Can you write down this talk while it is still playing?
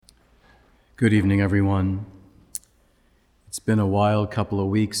Good evening, everyone. It's been a wild couple of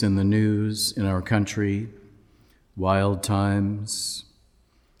weeks in the news in our country, wild times,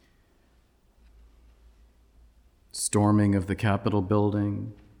 storming of the Capitol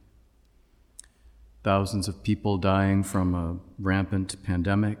building, thousands of people dying from a rampant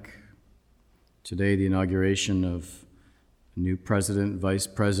pandemic. Today, the inauguration of a new president, vice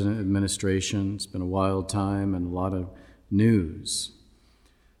president administration. It's been a wild time and a lot of news.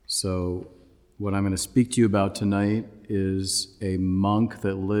 So what I'm going to speak to you about tonight is a monk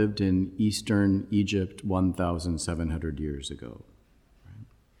that lived in eastern Egypt 1,700 years ago.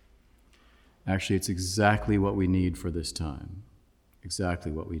 Actually, it's exactly what we need for this time.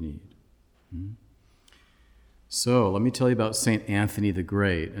 Exactly what we need. So let me tell you about St. Anthony the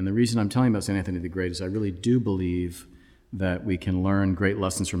Great. And the reason I'm telling you about St. Anthony the Great is I really do believe that we can learn great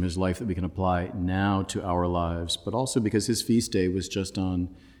lessons from his life that we can apply now to our lives, but also because his feast day was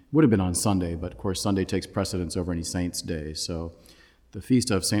would have been on Sunday, but of course Sunday takes precedence over any saint's day. So the feast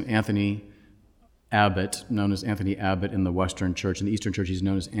of St. Anthony Abbot, known as Anthony Abbot in the Western Church. In the Eastern Church, he's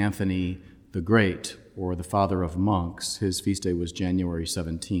known as Anthony the Great, or the Father of Monks. His feast day was January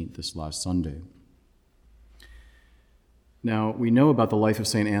 17th, this last Sunday. Now, we know about the life of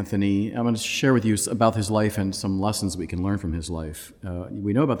St. Anthony. I'm going to share with you about his life and some lessons we can learn from his life.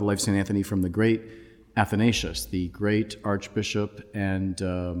 We know about the life of St. Anthony from the great Athanasius, the great archbishop and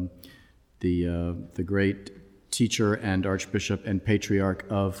the great teacher and archbishop and patriarch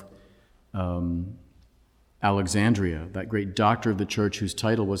of Alexandria, that great doctor of the church whose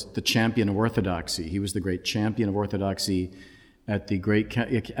title was the Champion of Orthodoxy. He was the great champion of orthodoxy at the great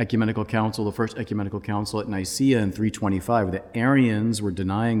ecumenical council, the first ecumenical council at Nicaea in 325, where the Arians were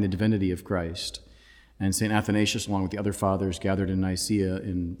denying the divinity of Christ. And St. Athanasius, along with the other fathers, gathered in Nicaea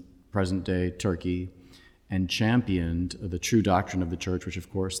in present-day Turkey and championed the true doctrine of the church, which, of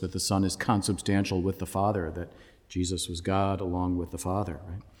course, that the Son is consubstantial with the Father, that Jesus was God along with the Father.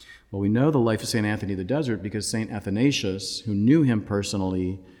 Right? Well, we know the life of St. Anthony of the Desert because St. Athanasius, who knew him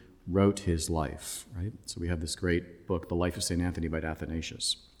personally, wrote his life. Right? So we have this great book, The Life of St. Anthony by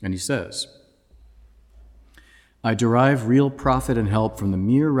Athanasius. And he says, "I derive real profit and help from the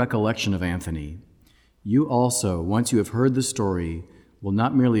mere recollection of Anthony. You also, once you have heard the story, will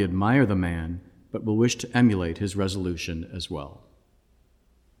not merely admire the man, but will wish to emulate his resolution as well."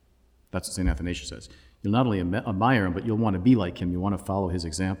 That's what St. Athanasius says. You'll not only admire him, but you'll want to be like him. You want to follow his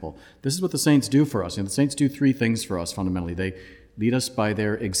example. This is what the saints do for us. And the saints do three things for us fundamentally. They lead us by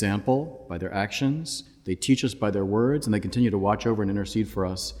their example, by their actions. They teach us by their words, and they continue to watch over and intercede for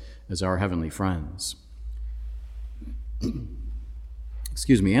us as our heavenly friends.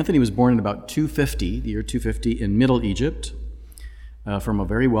 Excuse me. Anthony was born in about 250, the year 250, in Middle Egypt. From a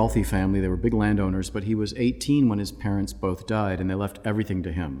very wealthy family. They were big landowners, but he was 18 when his parents both died, and they left everything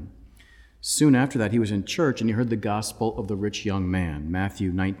to him. Soon after that, he was in church, and he heard the gospel of the rich young man,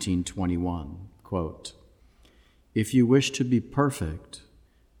 Matthew 19:21, quote, "If you wish to be perfect,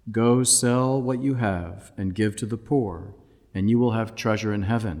 go sell what you have and give to the poor, and you will have treasure in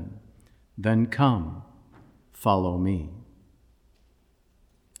heaven. Then come, follow me."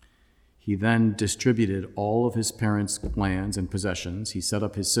 He then distributed all of his parents' lands and possessions. He set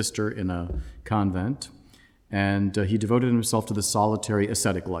up his sister in a convent, and he devoted himself to the solitary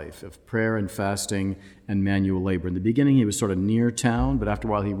ascetic life of prayer and fasting and manual labor. In the beginning, he was sort of near town, but after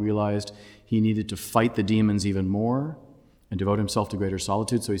a while he realized he needed to fight the demons even more and devote himself to greater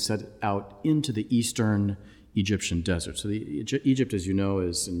solitude, so he set out into the eastern Egyptian desert. So Egypt, as you know,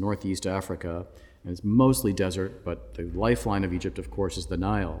 is in northeast Africa, and it's mostly desert, but the lifeline of Egypt, of course, is the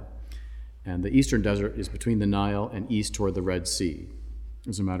Nile. And the eastern desert is between the Nile and east toward the Red Sea.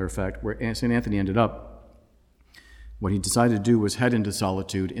 As a matter of fact, where St. Anthony ended up, what he decided to do was head into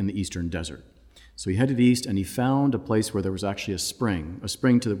solitude in the eastern desert. So he headed east, and he found a place where there was actually a spring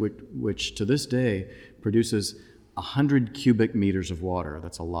which to this day produces 100 cubic meters of water.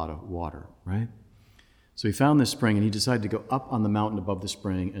 That's a lot of water, right? So he found this spring, and he decided to go up on the mountain above the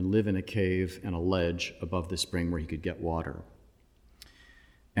spring and live in a cave and a ledge above the spring where he could get water.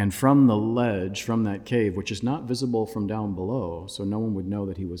 And from the ledge, from that cave, which is not visible from down below, so no one would know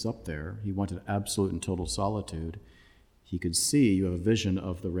that he was up there, he wanted absolute and total solitude, he could see, you have a vision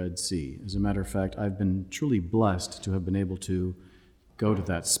of the Red Sea. As a matter of fact, I've been truly blessed to have been able to go to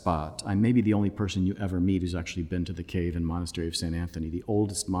that spot. I may be the only person you ever meet who's actually been to the cave and monastery of St. Anthony, the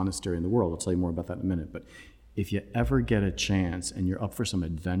oldest monastery in the world. I'll tell you more about that in a minute. But if you ever get a chance and you're up for some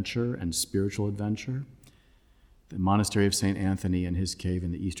adventure and spiritual adventure, the monastery of St. Anthony and his cave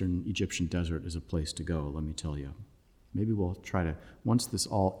in the eastern Egyptian desert is a place to go, let me tell you. Maybe we'll try to, once this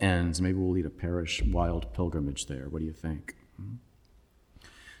all ends, maybe we'll lead a parish wild pilgrimage there. What do you think?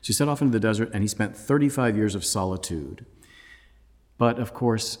 So he set off into the desert, and he spent 35 years of solitude. But of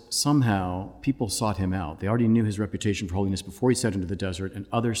course, somehow people sought him out. They already knew his reputation for holiness before he set into the desert, and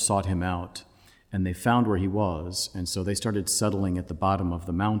others sought him out, and they found where he was, and so they started settling at the bottom of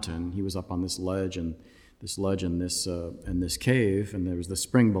the mountain. He was up on this ledge and this cave, and there was the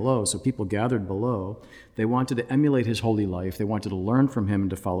spring below, so people gathered below. They wanted to emulate his holy life. They wanted to learn from him and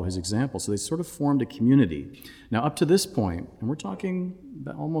to follow his example, so they sort of formed a community. Now, up to this point, and we're talking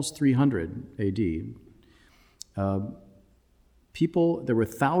about almost 300 A.D., there were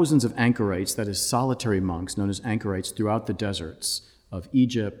thousands of anchorites, that is solitary monks, known as anchorites, throughout the deserts of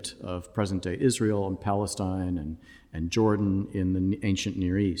Egypt, of present-day Israel and Palestine and Jordan in the ancient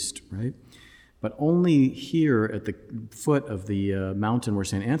Near East, right? But only here at the foot of the mountain where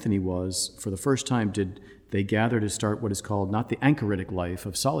St. Anthony was, for the first time did they gather to start what is called not the anchoritic life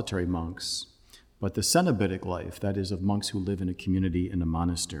of solitary monks, but the cenobitic life, that is, of monks who live in a community in a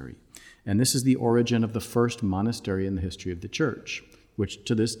monastery. And this is the origin of the first monastery in the history of the church, which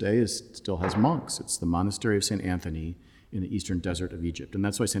to this day still has monks. It's the monastery of St. Anthony in the eastern desert of Egypt. And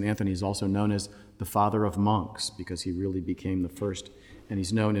that's why St. Anthony is also known as the father of monks, because he really became the first. And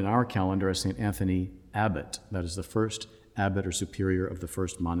he's known in our calendar as St. Anthony Abbot. That is the first abbot or superior of the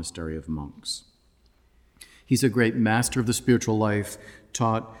first monastery of monks. He's a great master of the spiritual life,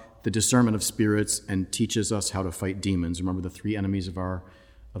 taught the discernment of spirits, and teaches us how to fight demons. Remember, the three enemies of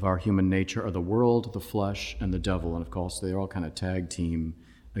our human nature are the world, the flesh, and the devil. And of course, they all kind of tag team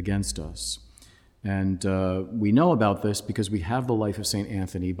against us. And we know about this because we have the life of St.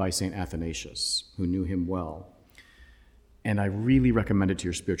 Anthony by St. Athanasius, who knew him well. And I really recommend it to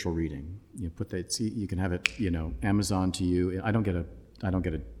your spiritual reading. You can have it, Amazon to you. I don't get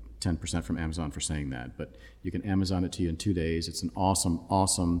a 10% from Amazon for saying that, but you can Amazon it to you in 2 days. It's an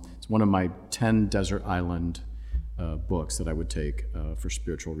awesome, it's one of my 10 desert island books that I would take for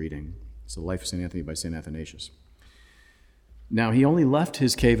spiritual reading. It's The Life of St. Anthony by St. Athanasius. Now, he only left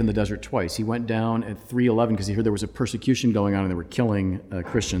his cave in the desert twice. He went down at 311 because he heard there was a persecution going on and they were killing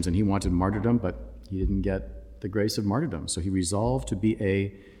Christians, and he wanted martyrdom, but he didn't get the grace of martyrdom. So he resolved to be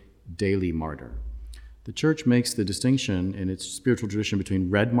a daily martyr. The church makes the distinction in its spiritual tradition between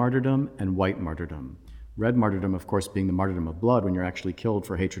red martyrdom and white martyrdom. Red martyrdom, of course, being the martyrdom of blood when you're actually killed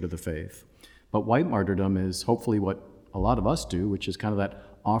for hatred of the faith. But white martyrdom is hopefully what a lot of us do, which is kind of that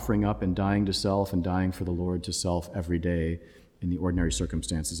offering up and dying to self and dying for the Lord to self every day in the ordinary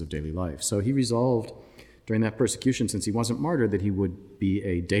circumstances of daily life. So he resolved during that persecution, since he wasn't martyred, that he would be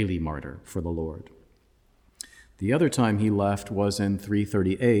a daily martyr for the Lord. The other time he left was in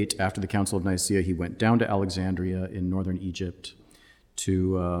 338. After the Council of Nicaea, he went down to Alexandria in northern Egypt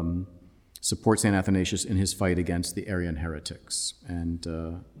to support St. Athanasius in his fight against the Arian heretics. And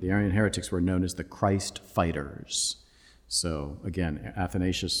the Arian heretics were known as the Christ fighters. So again,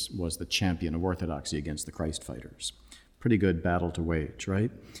 Athanasius was the champion of orthodoxy against the Christ fighters. Pretty good battle to wage,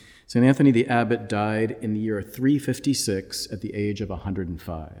 right? St. Anthony the Abbot died in the year 356 at the age of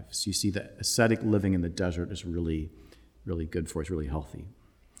 105. So you see that ascetic living in the desert is really, really good for us, really healthy.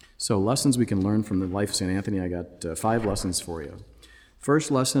 So lessons we can learn from the life of St. Anthony, I got 5 lessons for you. First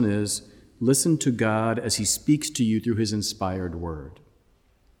lesson is listen to God as he speaks to you through his inspired word.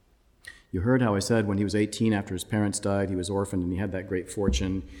 You heard how I said when he was 18, after his parents died, he was orphaned and he had that great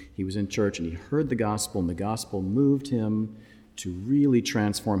fortune. He was in church and he heard the gospel, and the gospel moved him to really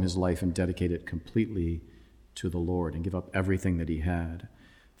transform his life and dedicate it completely to the Lord and give up everything that he had.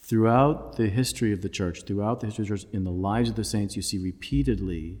 Throughout the history of the church, in the lives of the saints, you see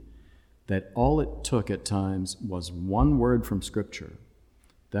repeatedly that all it took at times was one word from Scripture,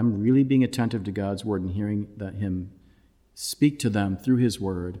 them really being attentive to God's word and hearing him speak to them through his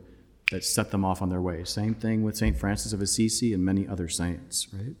word, that set them off on their way. Same thing with St. Francis of Assisi and many other saints,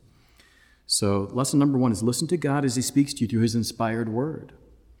 right? So lesson number 1 is listen to God as he speaks to you through his inspired word.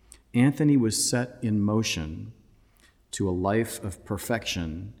 Anthony was set in motion to a life of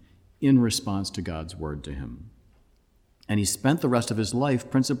perfection in response to God's word to him. And he spent the rest of his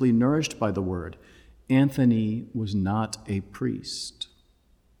life principally nourished by the word. Anthony was not a priest.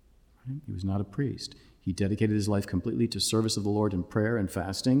 Right? He was not a priest. He dedicated his life completely to service of the Lord in prayer and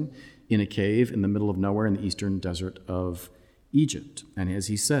fasting in a cave in the middle of nowhere in the eastern desert of Egypt. And as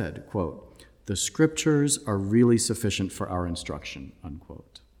he said, quote, "The scriptures are really sufficient for our instruction,"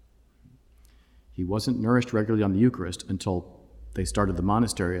 unquote. He wasn't nourished regularly on the Eucharist until they started the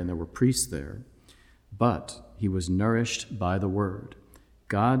monastery and there were priests there, but he was nourished by the word.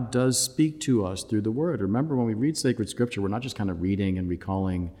 God does speak to us through the word. Remember, when we read sacred scripture, we're not just kind of reading and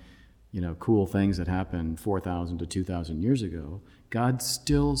recalling cool things that happened 4,000 to 2,000 years ago. God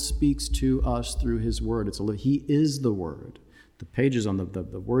still speaks to us through his word. He is the word. The pages on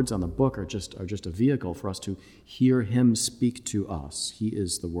the words on the book are just a vehicle for us to hear him speak to us. He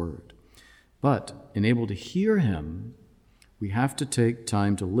is the Word. But in able to hear him, we have to take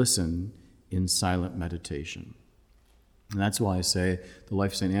time to listen in silent meditation. And that's why I say the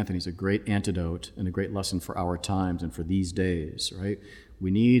life of St. Anthony is a great antidote and a great lesson for our times and for these days, right? We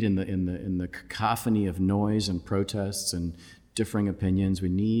need in the cacophony of noise and protests and differing opinions, we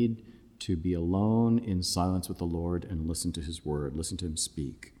need to be alone in silence with the Lord and listen to his word, listen to him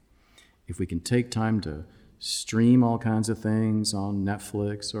speak. If we can take time to stream all kinds of things on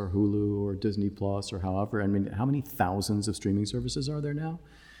Netflix or Hulu or Disney Plus or however, I mean, how many thousands of streaming services are there now?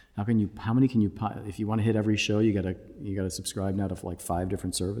 How many can you, if you want to hit every show, you gotta subscribe now to like 5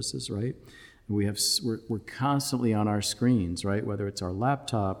 different services, right? We're constantly on our screens, right? Whether it's our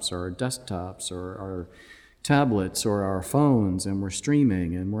laptops or our desktops or our tablets or our phones, and we're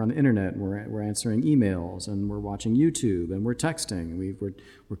streaming and we're on the internet and we're answering emails and we're watching YouTube and we're texting.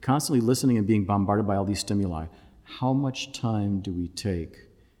 We're constantly listening and being bombarded by all these stimuli. How much time do we take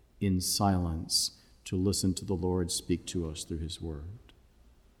in silence to listen to the Lord speak to us through his word?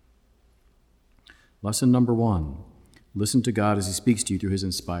 Lesson number 1, listen to God as he speaks to you through his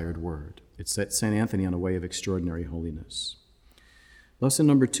inspired word. It set St. Anthony on a way of extraordinary holiness. Lesson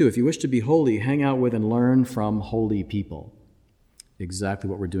number 2, if you wish to be holy, hang out with and learn from holy people. Exactly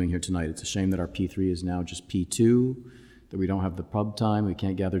what we're doing here tonight. It's a shame that our P3 is now just P2, that we don't have the pub time, we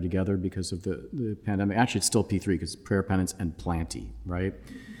can't gather together because of the pandemic. Actually, it's still P3 because it's prayer, penance, and plenty, right?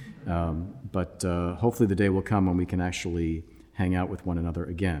 But hopefully the day will come when we can actually hang out with one another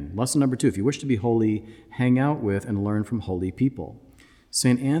again. Lesson number 2, if you wish to be holy, hang out with and learn from holy people.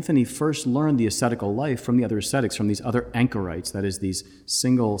 St. Anthony first learned the ascetical life from the other ascetics, from these other anchorites, that is, these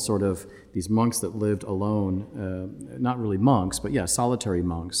single these monks that lived alone, not really monks, but solitary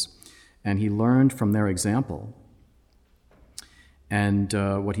monks. And he learned from their example. And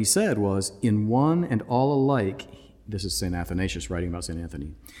what he said was, in one and all alike, this is St. Athanasius writing about St.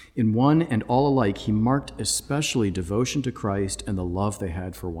 Anthony, in one and all alike, he marked especially devotion to Christ and the love they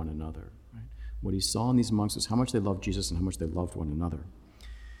had for one another. Right? What he saw in these monks was how much they loved Jesus and how much they loved one another.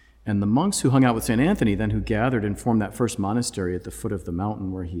 And the monks who hung out with St. Anthony, then who gathered and formed that first monastery at the foot of the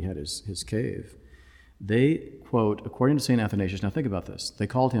mountain where he had his cave, they, quote, according to St. Athanasius, now think about this, they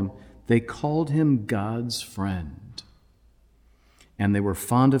called him God's friend, and they were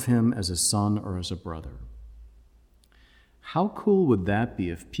fond of him as a son or as a brother. How cool would that be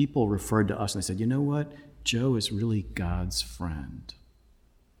if people referred to us and they said, you know what, Joe is really God's friend,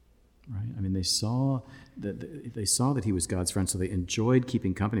 right? I mean, they saw that he was God's friend, so they enjoyed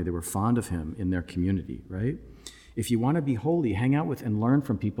keeping company. They were fond of him in their community, right? If you want to be holy, hang out with and learn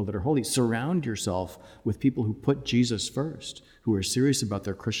from people that are holy. Surround yourself with people who put Jesus first, who are serious about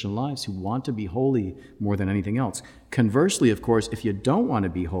their Christian lives, who want to be holy more than anything else. Conversely, of course, if you don't want to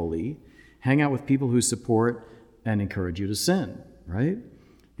be holy, hang out with people who support and encourage you to sin, right?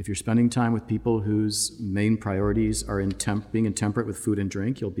 If you're spending time with people whose main priorities are being intemperate with food and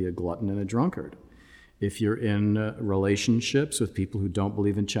drink, you'll be a glutton and a drunkard. If you're in relationships with people who don't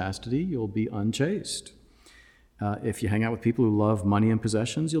believe in chastity, you'll be unchaste. If you hang out with people who love money and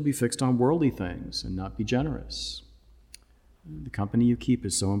possessions, you'll be fixed on worldly things and not be generous. The company you keep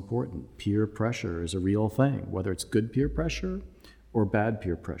is so important. Peer pressure is a real thing, whether it's good peer pressure or bad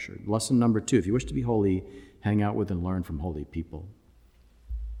peer pressure. Lesson number 2, if you wish to be holy, hang out with and learn from holy people.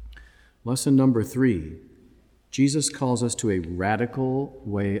 Lesson number 3, Jesus calls us to a radical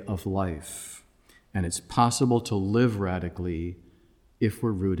way of life, and it's possible to live radically if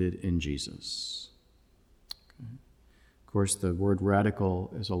we're rooted in Jesus. Okay. Of course, the word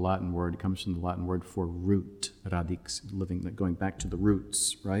radical is a Latin word. It comes from the Latin word for root, radix, going back to the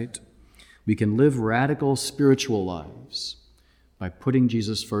roots, right? We can live radical spiritual lives by putting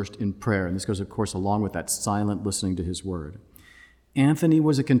Jesus first in prayer. And this goes, of course, along with that silent listening to his word. Anthony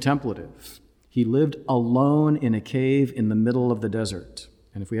was a contemplative. He lived alone in a cave in the middle of the desert.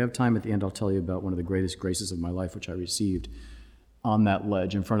 And if we have time at the end, I'll tell you about one of the greatest graces of my life, which I received on that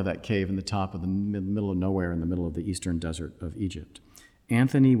ledge in front of that cave in the top of the middle of nowhere in the middle of the eastern desert of Egypt.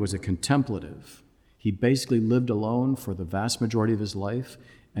 Anthony was a contemplative. He basically lived alone for the vast majority of his life,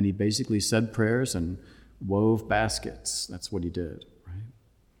 and he basically said prayers and wove baskets. That's what he did, right?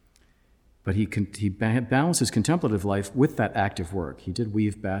 But he balanced his contemplative life with that active work. He did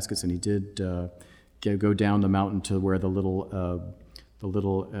weave baskets, and he did go down the mountain to where the little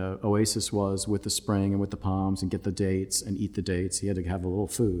oasis was with the spring and with the palms, and get the dates and eat the dates. He had to have a little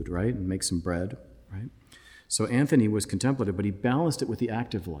food, right, and make some bread, right? So Anthony was contemplative, but he balanced it with the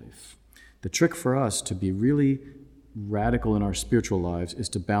active life. The trick for us to be really radical in our spiritual lives is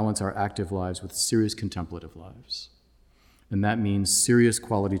to balance our active lives with serious contemplative lives. And that means serious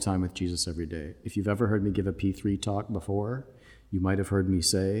quality time with Jesus every day. If you've ever heard me give a P3 talk before, you might have heard me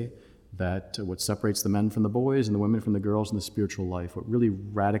say that what separates the men from the boys and the women from the girls in the spiritual life, what really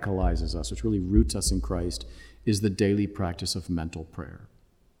radicalizes us, which really roots us in Christ, is the daily practice of mental prayer.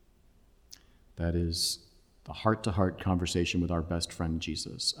 That is the heart-to-heart conversation with our best friend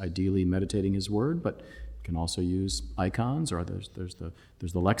Jesus, ideally meditating his word, but you can also use icons, or there's the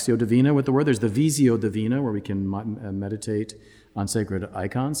Lectio Divina with the word, there's the Visio Divina, where we can meditate on sacred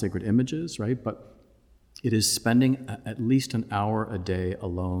icons, sacred images, right? But it is spending at least an hour a day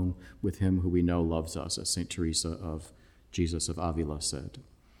alone with him who we know loves us, as St. Teresa of Jesus of Avila said.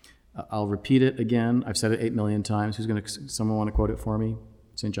 I'll repeat it again. I've said it 8 million times. Someone want to quote it for me?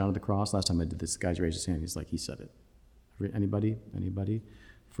 St. John of the Cross. Last time I did this, the guy raised his hand. He's like, he said it. Anybody?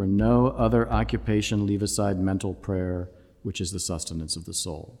 For no other occupation leave aside mental prayer, which is the sustenance of the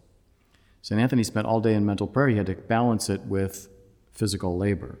soul. St. Anthony spent all day in mental prayer. He had to balance it with physical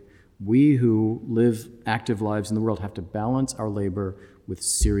labor. We who live active lives in the world have to balance our labor with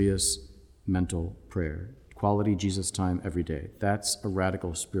serious mental prayer. Quality Jesus time every day. That's a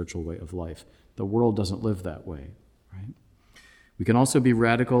radical spiritual way of life. The world doesn't live that way, right? We can also be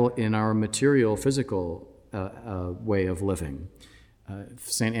radical in our material, physical way of living.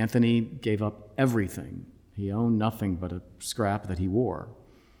 St. Anthony gave up everything. He owned nothing but a scrap that he wore.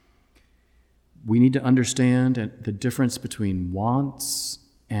 We need to understand the difference between wants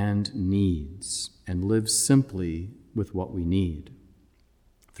and needs and live simply with what we need.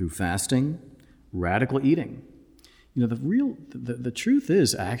 Through fasting, radical eating. The truth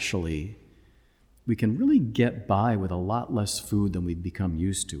is actually we can really get by with a lot less food than we've become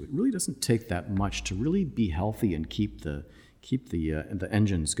used to. It really doesn't take that much to really be healthy and keep the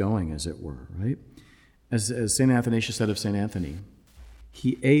engines going, as it were, right? As St. Athanasius said of St. Anthony,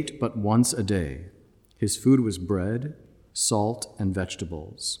 he ate but once a day. His food was bread, salt, and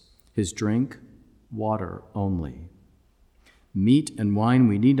vegetables. His drink, water only. Meat and wine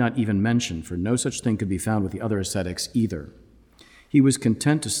we need not even mention, for no such thing could be found with the other ascetics either. He was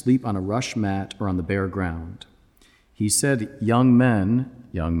content to sleep on a rush mat or on the bare ground. He said young men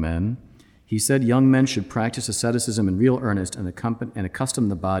should practice asceticism in real earnest and accustom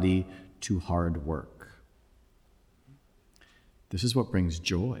the body to hard work. This is what brings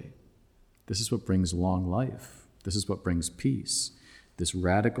joy. This is what brings long life. This is what brings peace. This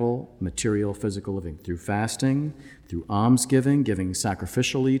radical, material, physical living through fasting, through almsgiving, giving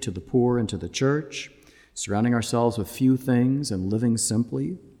sacrificially to the poor and to the church, surrounding ourselves with few things and living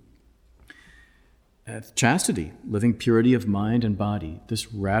simply. Chastity, living purity of mind and body.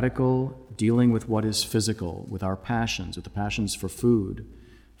 This radical dealing with what is physical, with our passions, with the passions for food,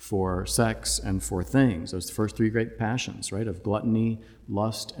 for sex, and for things. Those first three great passions, right, of gluttony,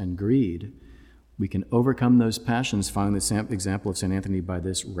 lust, and greed. We can overcome those passions, following the example of St. Anthony, by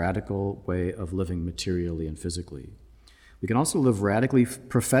this radical way of living materially and physically. We can also live radically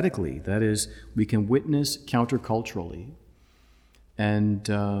prophetically. That is, we can witness counterculturally. And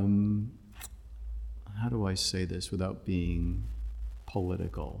how do I say this without being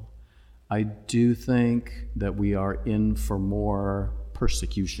political? I do think that we are in for more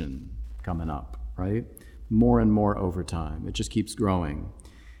persecution coming up, right? More and more over time. It just keeps growing.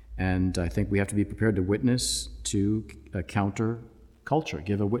 And I think we have to be prepared to witness to a counterculture,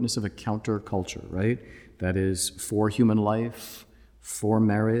 give a witness of a counterculture, right? That is for human life, for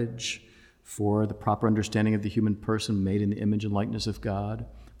marriage, for the proper understanding of the human person made in the image and likeness of God,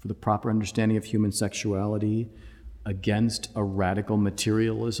 for the proper understanding of human sexuality, against a radical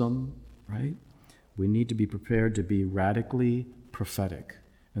materialism, right? We need to be prepared to be radically prophetic,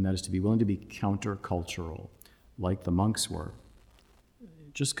 and that is to be willing to be countercultural, like the monks were.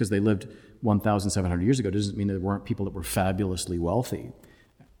 Just because they lived 1,700 years ago doesn't mean there weren't people that were fabulously wealthy.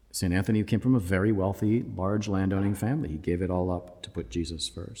 St. Anthony came from a very wealthy, large landowning family. He gave it all up to put Jesus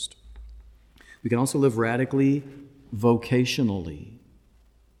first. We can also live radically vocationally.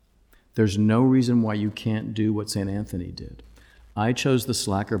 There's no reason why you can't do what St. Anthony did. I chose the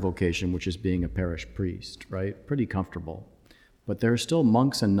slacker vocation, which is being a parish priest, right? Pretty comfortable. But there are still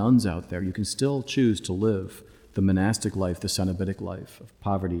monks and nuns out there. You can still choose to live the monastic life, the cenobitic life of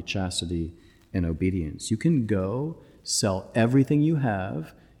poverty, chastity, and obedience. You can go, sell everything you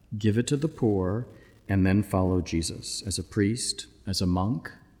have, give it to the poor, and then follow Jesus as a priest, as a monk,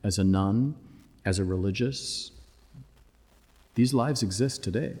 as a nun, as a religious. These lives exist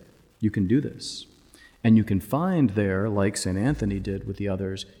today. You can do this. And you can find there, like St. Anthony did with the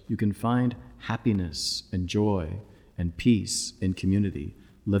others, you can find happiness and joy and peace in community,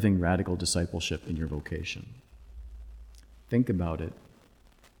 living radical discipleship in your vocation. Think about it.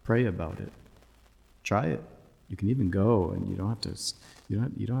 Pray about it. Try it. You can even go, and you don't have to. You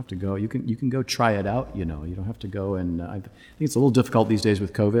don't have to go. You can go try it out. You don't have to go. And I think it's a little difficult these days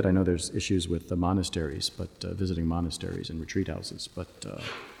with COVID. I know there's issues with the monasteries, but visiting monasteries and retreat houses. But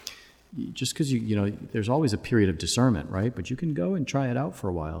just because there's always a period of discernment, right? But you can go and try it out for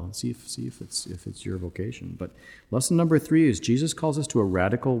a while and see if it's your vocation. But lesson number 3 is Jesus calls us to a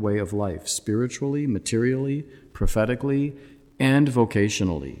radical way of life, spiritually, materially, prophetically, and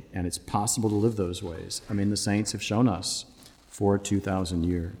vocationally. And it's possible to live those ways. I mean, the saints have shown us for 2,000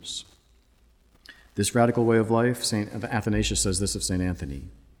 years. This radical way of life, St. Athanasius says this of St. Anthony: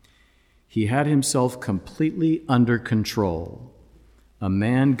 he had himself completely under control, a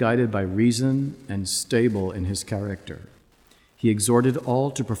man guided by reason and stable in his character. He exhorted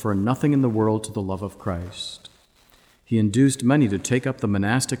all to prefer nothing in the world to the love of Christ. He induced many to take up the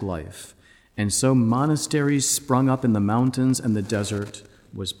monastic life, and so monasteries sprung up in the mountains, and the desert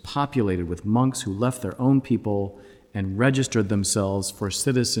was populated with monks who left their own people and registered themselves for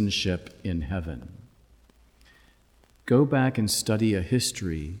citizenship in heaven. Go back and study a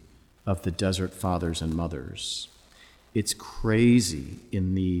history of the Desert Fathers and Mothers. It's crazy.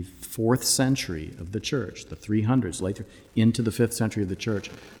 In the 4th century of the church, the 300s, later into the 5th century of the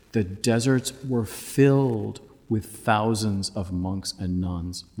church, the deserts were filled with thousands of monks and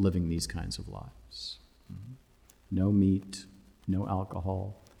nuns living these kinds of lives. No meat, no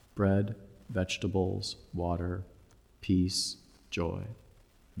alcohol, bread, vegetables, water, peace, joy.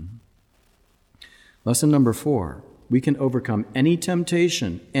 Lesson number 4, we can overcome any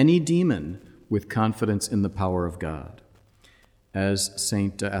temptation, any demon, with confidence in the power of God. As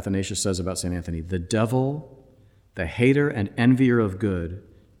St. Athanasius says about St. Anthony, the devil, the hater and envier of good,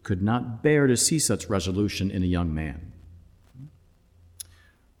 could not bear to see such resolution in a young man.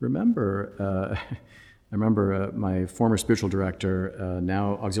 I remember my former spiritual director,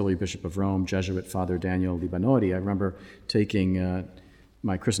 now Auxiliary Bishop of Rome, Jesuit Father Daniel Libanodi. I remember taking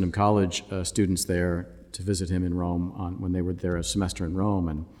my Christendom College students there to visit him in Rome when they were there a semester in Rome.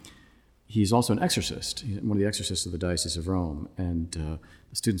 And he's also an exorcist. He's one of the exorcists of the Diocese of Rome. And the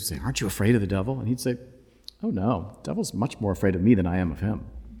students would say, "Aren't you afraid of the devil?" And he'd say, "Oh no, the devil's much more afraid of me than I am of him."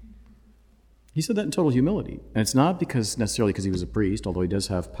 He said that in total humility. And it's not necessarily because he was a priest, although he does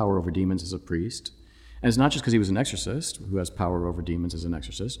have power over demons as a priest. And it's not just because he was an exorcist, who has power over demons as an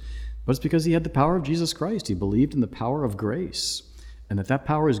exorcist, but it's because he had the power of Jesus Christ. He believed in the power of grace, and that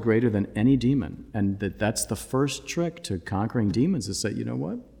power is greater than any demon. And that's the first trick to conquering demons, is say, you know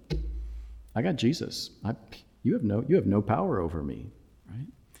what? I got Jesus. You have no power over me, right?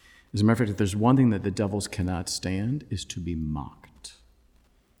 As a matter of fact, if there's one thing that the devils cannot stand, is to be mocked.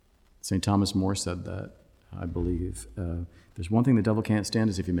 St. Thomas More said that, I believe. There's one thing the devil can't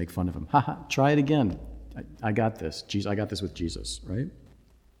stand, is if you make fun of him. Ha ha, try it again. I got this. I got this with Jesus, right?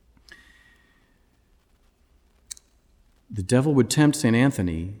 The devil would tempt St.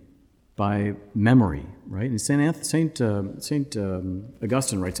 Anthony by memory, right? And St.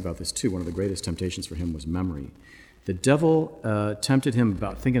 Augustine writes about this too. One of the greatest temptations for him was memory. The devil tempted him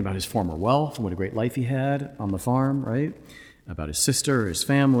about thinking about his former wealth and what a great life he had on the farm, right? About his sister, his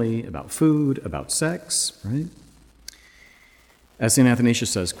family, about food, about sex, right? As St. Athanasius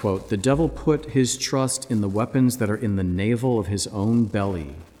says, quote, "The devil put his trust in the weapons that are in the navel of his own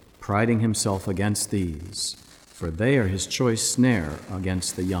belly, priding himself against these, for they are his choice snare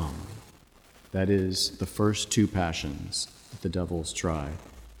against the young." That is the first 2 passions that the devils try,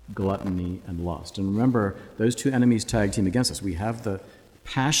 gluttony and lust. And remember, those 2 enemies tag team against us. We have the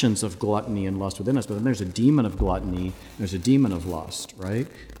passions of gluttony and lust within us, but then there's a demon of gluttony, there's a demon of lust, right?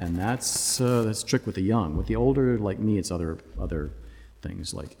 And that's trick with the young. With the older, like me, it's other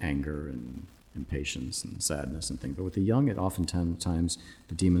things like anger and impatience and sadness and things. But with the young, it oftentimes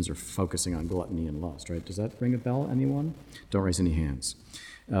the demons are focusing on gluttony and lust, right? Does that ring a bell, anyone? Don't raise any hands.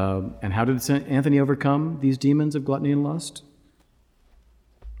 And how did St. Anthony overcome these demons of gluttony and lust?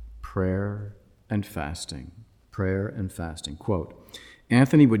 Prayer and fasting. Prayer and fasting. Quote,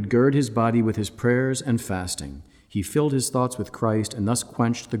 "Anthony would gird his body with his prayers and fasting. He filled his thoughts with Christ and thus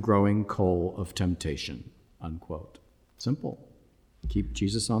quenched the growing coal of temptation." Unquote. Simple. Keep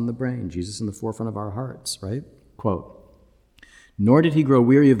Jesus on the brain, Jesus in the forefront of our hearts, right? Quote, "Nor did he grow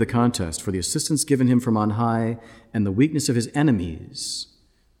weary of the contest, for the assistance given him from on high and the weakness of his enemies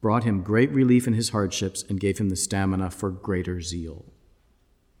brought him great relief in his hardships and gave him the stamina for greater zeal."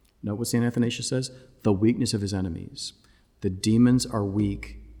 Note what St. Athanasius says, the weakness of his enemies. The demons are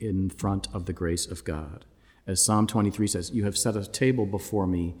weak in front of the grace of God. As Psalm 23 says, "You have set a table before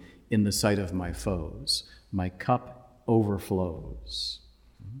me in the sight of my foes. My cup overflows."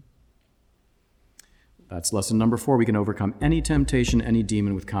 That's lesson number 4. We can overcome any temptation, any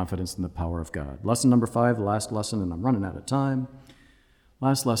demon with confidence in the power of God. Lesson number 5, the last lesson, and I'm running out of time.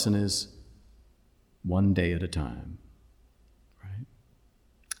 Last lesson is one day at a time. Right?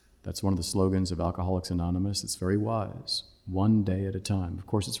 That's one of the slogans of Alcoholics Anonymous. It's very wise. One day at a time. Of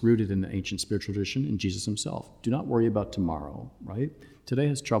course, it's rooted in the ancient spiritual tradition in Jesus himself. Do not worry about tomorrow, right? Today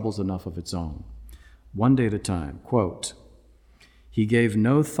has troubles enough of its own. One day at a time. Quote, "He gave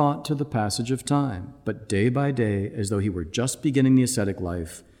no thought to the passage of time, but day by day, as though he were just beginning the ascetic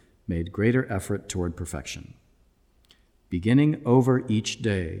life, made greater effort toward perfection. Beginning over each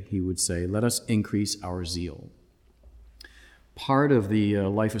day, he would say, let us increase our zeal." Part of the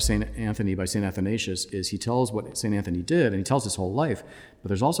life of St. Anthony by St. Athanasius is he tells what St. Anthony did, and he tells his whole life, but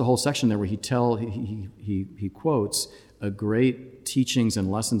there's also a whole section there where he quotes great teachings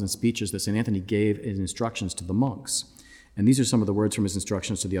and lessons and speeches that St. Anthony gave as instructions to the monks. And these are some of the words from his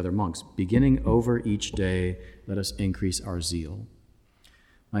instructions to the other monks. Beginning over each day, let us increase our zeal.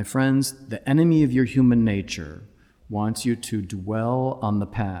 My friends, the enemy of your human nature wants you to dwell on the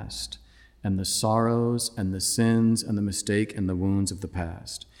past and the sorrows and the sins and the mistake and the wounds of the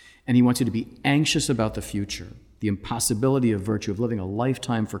past. And he wants you to be anxious about the future, the impossibility of virtue, of living a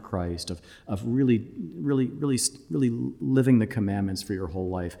lifetime for Christ, of really living the commandments for your whole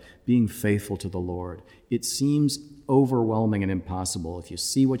life, being faithful to the Lord. It seems overwhelming and impossible if you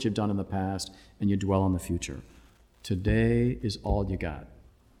see what you've done in the past and you dwell on the future. Today is all you got.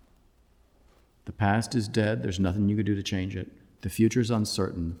 The past is dead. There's nothing you can do to change it. The future is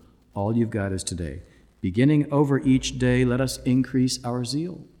uncertain. All you've got is today. Beginning over each day, let us increase our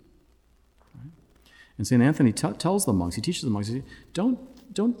zeal. Right? And St. Anthony tells the monks, he teaches the monks,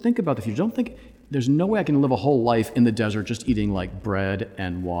 don't think about the future. Don't think, there's no way I can live a whole life in the desert just eating like bread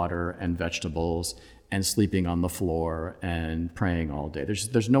and water and vegetables and sleeping on the floor and praying all day.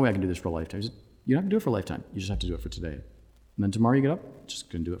 There's no way I can do this for a lifetime. You don't have to do it for a lifetime. You just have to do it for today. And then tomorrow you get up,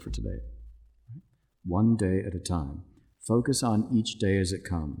 just going to do it for today. One day at a time. Focus on each day as it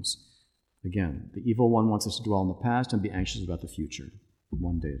comes. Again, the evil one wants us to dwell on the past and be anxious about the future.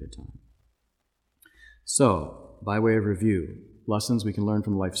 One day at a time. So, by way of review, lessons we can learn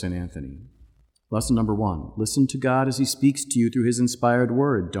from the life of St. Anthony. Lesson number 1, listen to God as he speaks to you through his inspired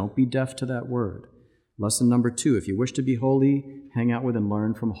word. Don't be deaf to that word. Lesson number 2, if you wish to be holy, hang out with and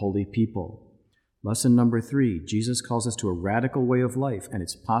learn from holy people. Lesson number 3, Jesus calls us to a radical way of life, and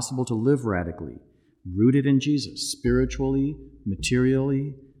it's possible to live radically, rooted in Jesus, spiritually,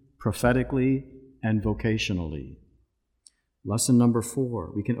 materially, prophetically, and vocationally. Lesson number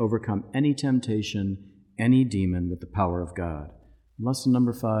 4, we can overcome any temptation, any demon with the power of God. Lesson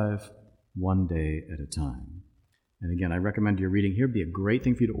number 5, one day at a time. And again, I recommend your reading here. It'd be a great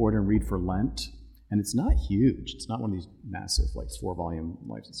thing for you to order and read for Lent. And it's not huge. It's not one of these massive, like 4-volume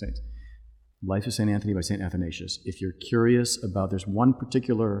Lives of Saints. Life of St. Anthony by St. Athanasius. If you're curious about, there's one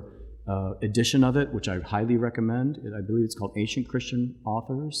particular edition of it, which I highly recommend. I believe it's called Ancient Christian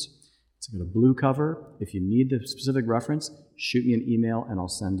Authors. It's got a blue cover. If you need the specific reference, shoot me an email and I'll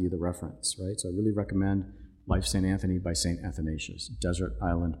send you the reference, right? So I really recommend Life of St. Anthony by St. Athanasius. Desert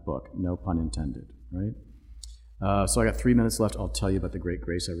Island book, no pun intended, right? So I got 3 minutes left. I'll tell you about the great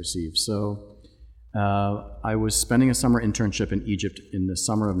grace I received. So I was spending a summer internship in Egypt in the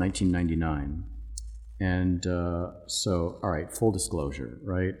summer of 1999. And so, all right, full disclosure,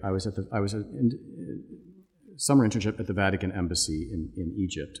 right? I was in summer internship at the Vatican Embassy in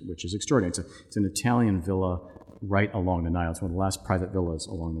Egypt, which is extraordinary. It's an Italian villa right along the Nile. It's one of the last private villas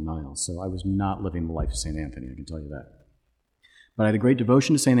along the Nile. So I was not living the life of St. Anthony, I can tell you that. But I had a great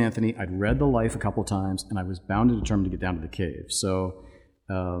devotion to St. Anthony. I'd read the life a couple times, and I was bound and determined to get down to the cave. So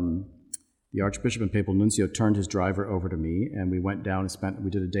the Archbishop and Papal Nuncio turned his driver over to me, and we went down and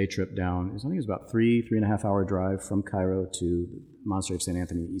we did a day trip down. I think it was about 3.5 hour drive from Cairo to the Monastery of St.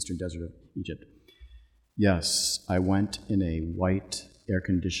 Anthony, eastern desert of Egypt. Yes, I went in a white,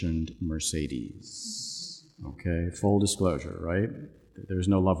 air-conditioned Mercedes. Okay, full disclosure, right? There's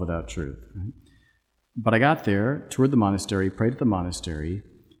no love without truth. Right? But I got there, toured the monastery, prayed at the monastery,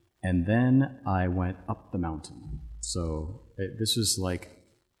 and then I went up the mountain. So this was like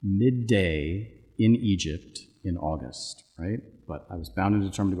midday in Egypt in August, right? But I was bound and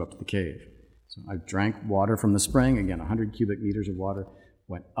determined to go up to the cave. So I drank water from the spring, again, 100 cubic meters of water,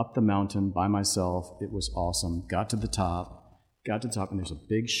 went up the mountain by myself. It was awesome. Got to the top, and there's a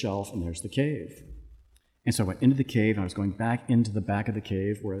big shelf, and there's the cave. And so I went into the cave, and I was going back into the back of the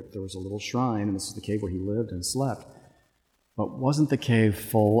cave where there was a little shrine, and this is the cave where he lived and slept. But wasn't the cave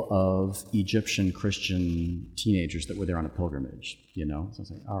full of Egyptian Christian teenagers that were there on a pilgrimage, you know? So I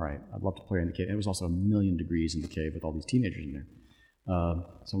was like, all right, I'd love to play in the cave. And it was also 1,000,000 degrees in the cave with all these teenagers in there.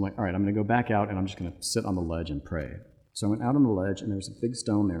 So I'm like, all right, I'm going to go back out and I'm just going to sit on the ledge and pray. So I went out on the ledge and there was a big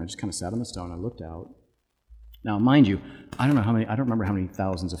stone there. I just kind of sat on the stone. I looked out. Now, mind you, I don't remember how many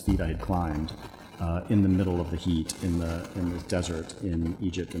thousands of feet I had climbed in the middle of the heat in the desert in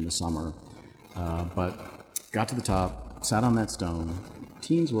Egypt in the summer. But got to the top, sat on that stone.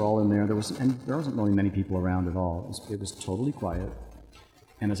 Teens were all in there. There wasn't really many people around at all. It was totally quiet.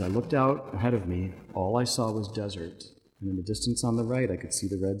 And as I looked out ahead of me, all I saw was desert. And in the distance on the right, I could see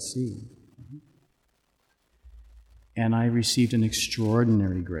the Red Sea. And I received an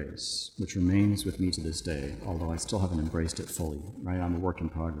extraordinary grace, which remains with me to this day, although I still haven't embraced it fully, right? I'm a work in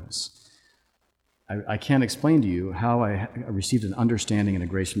progress. I can't explain to you how I received an understanding and a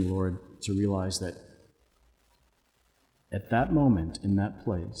grace from the Lord to realize that at that moment, in that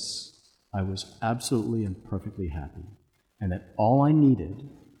place, I was absolutely and perfectly happy, and that all I needed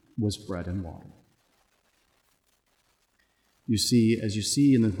was bread and water. You see, as you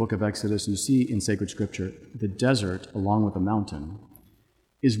see in the book of Exodus, you see in sacred scripture, the desert, along with the mountain,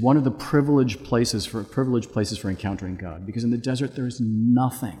 is one of the privileged places for encountering God. Because in the desert, there is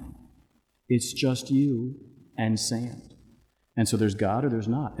nothing. It's just you and sand. And so there's God or there's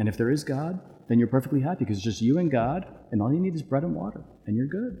not. And if there is God, then you're perfectly happy because it's just you and God, and all you need is bread and water, and you're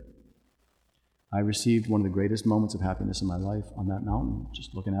good. I received one of the greatest moments of happiness in my life on that mountain,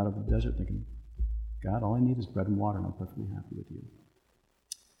 just looking out over the desert thinking, God, all I need is bread and water, and I'm perfectly happy with you.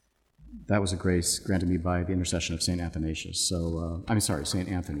 That was a grace granted me by the intercession of St. Athanasius. St.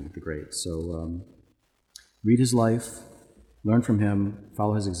 Anthony the Great. So read his life, learn from him,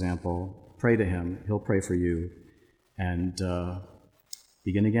 follow his example, pray to him, he'll pray for you, and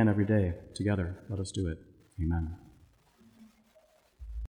begin again every day together. Let us do it. Amen.